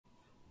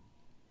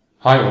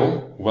Hi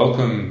all,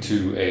 welcome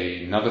to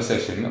another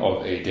session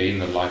of a day in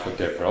the life of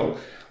DevRel,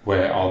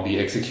 where I'll be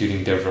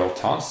executing DevRel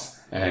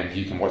tasks and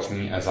you can watch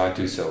me as I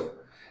do so.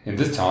 In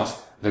this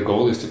task, the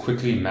goal is to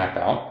quickly map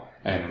out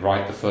and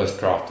write the first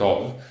draft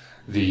of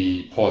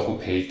the portal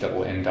page that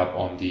will end up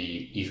on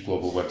the ETH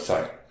Global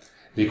website.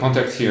 The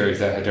context here is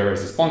that Hedera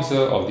is a sponsor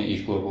of the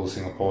ETH Global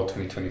Singapore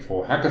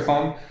 2024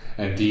 Hackathon,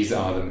 and these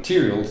are the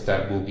materials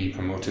that will be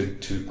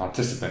promoted to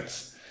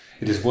participants.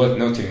 It is worth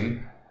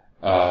noting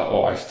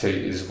or I should say,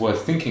 it is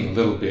worth thinking a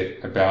little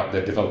bit about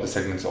the developer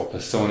segments or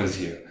personas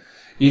here.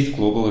 ETH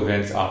Global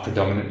events are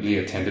predominantly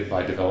attended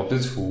by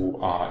developers who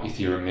are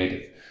Ethereum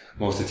native.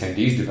 Most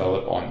attendees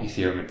develop on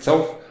Ethereum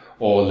itself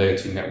or layer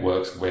 2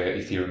 networks where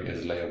Ethereum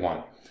is layer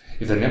 1.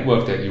 If the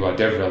network that you are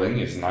DevReling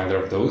is neither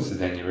of those,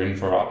 then you're in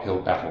for an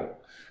uphill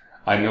battle.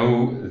 I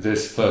know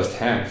this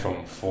firsthand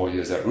from 4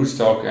 years at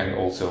Rootstock and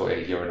also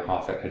a year and a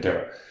half at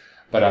Hedera.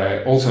 But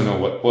I also know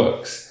what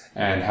works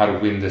and how to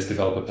win this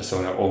developer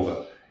persona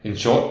over. In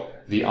short,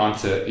 the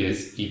answer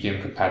is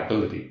EVM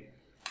compatibility.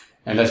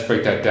 And let's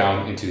break that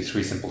down into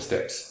 3 simple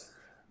steps.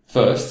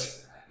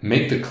 First,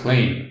 make the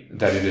claim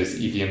that it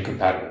is EVM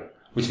compatible,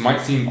 which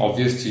might seem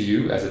obvious to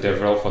you as a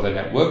DevRel for the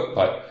network,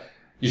 but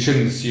you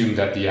shouldn't assume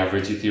that the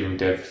average Ethereum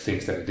dev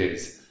thinks that it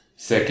is.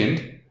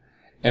 Second,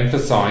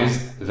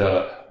 emphasize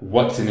the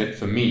what's in it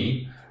for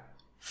me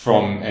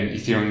from an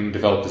Ethereum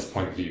developer's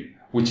point of view,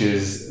 which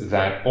is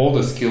that all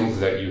the skills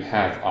that you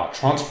have are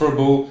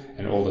transferable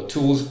and all the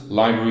tools,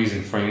 libraries,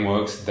 and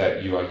frameworks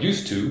that you are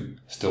used to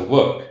still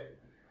work.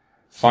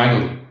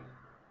 Finally,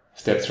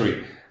 step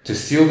 3, to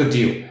seal the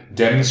deal,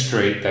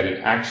 demonstrate that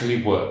it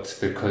actually works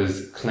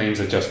because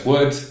claims are just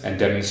words and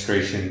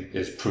demonstration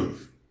is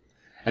proof.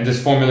 And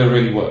this formula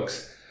really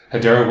works.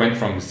 Hedera went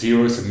from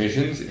 0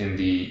 submissions in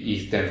the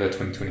ETH Denver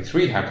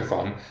 2023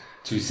 hackathon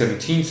to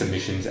 17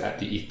 submissions at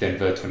the ETH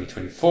Denver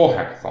 2024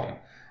 hackathon.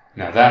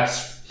 Now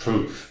that's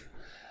proof.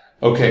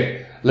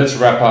 Okay, let's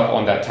wrap up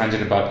on that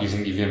tangent about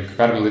using EVM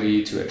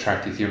compatibility to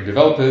attract Ethereum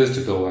developers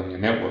to build on your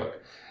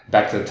network.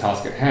 Back to the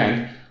task at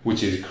hand,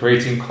 which is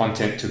creating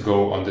content to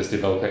go on this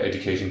developer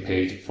education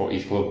page for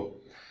ETH Global.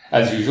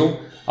 As usual,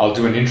 I'll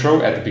do an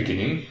intro at the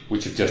beginning,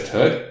 which you've just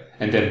heard,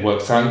 and then work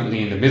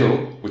silently in the middle,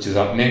 which is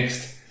up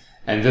next,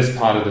 and this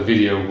part of the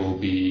video will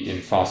be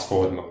in fast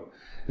forward mode.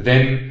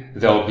 Then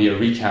there'll be a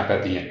recap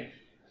at the end.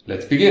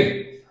 Let's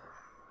begin.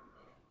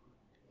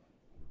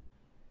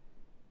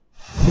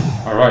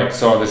 Alright,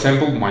 so I've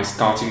assembled my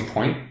starting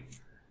point.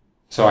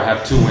 So I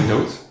have 2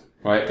 windows,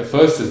 right? The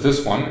first is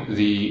this one.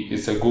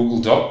 It's a Google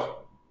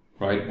Doc,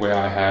 right? Where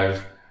I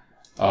have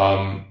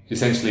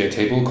essentially a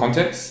table of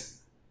contents,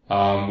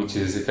 which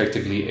is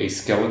effectively a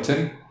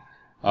skeleton.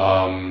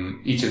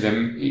 Each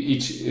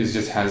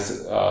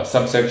has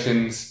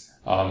subsections,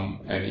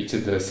 and each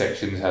of the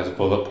sections has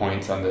bullet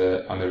points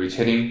under each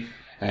heading.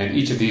 And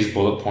each of these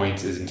bullet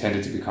points is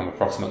intended to become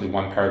approximately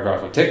 1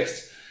 paragraph of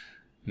text.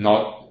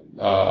 Not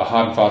a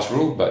hard and fast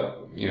rule,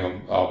 but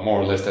more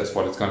or less that's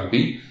what it's going to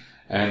be.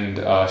 And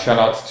shout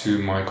outs to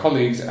my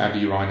colleagues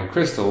Abby, Ryan, and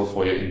Crystal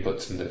for your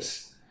inputs in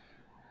this.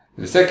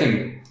 The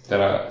second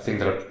thing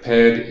that I've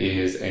prepared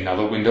is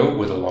another window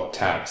with a lot of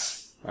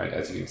tabs, right,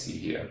 as you can see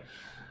here.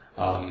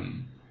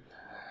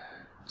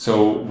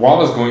 So while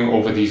I was going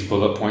over these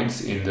bullet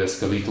points in the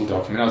skeletal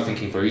document, I was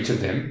thinking for each of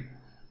them,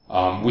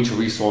 which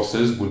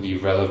resources would be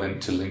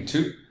relevant to link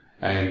to,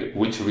 and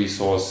which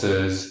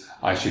resources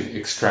I should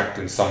extract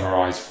and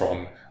summarize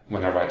from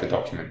when I write the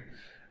document.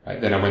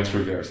 Right? Then I went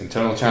through various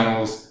internal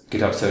channels,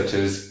 GitHub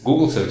searches,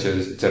 Google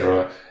searches,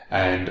 etc.,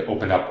 and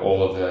opened up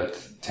all of the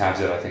tabs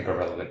that I think are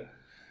relevant.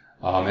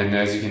 And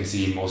as you can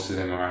see, most of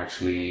them are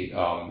actually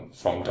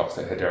from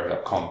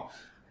docs.hedera.com,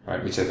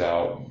 right? Which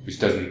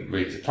doesn't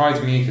really surprise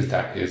me because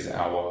that is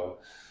our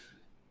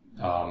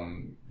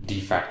de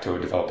facto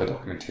developer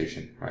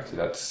documentation, right? So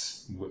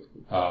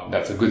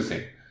that's a good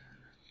thing.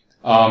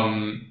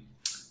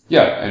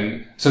 Yeah,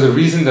 and so the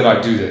reason that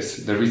I do this,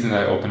 the reason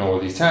that I open all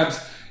of these tabs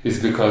is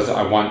because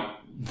I want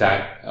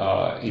that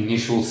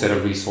initial set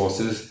of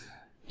resources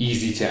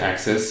easy to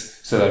access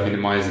so that I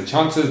minimize the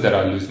chances that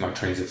I lose my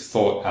trains of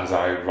thought as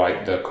I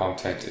write the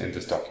content in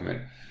this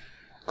document.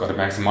 Got to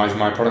maximize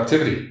my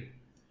productivity.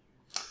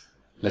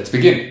 Let's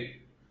begin.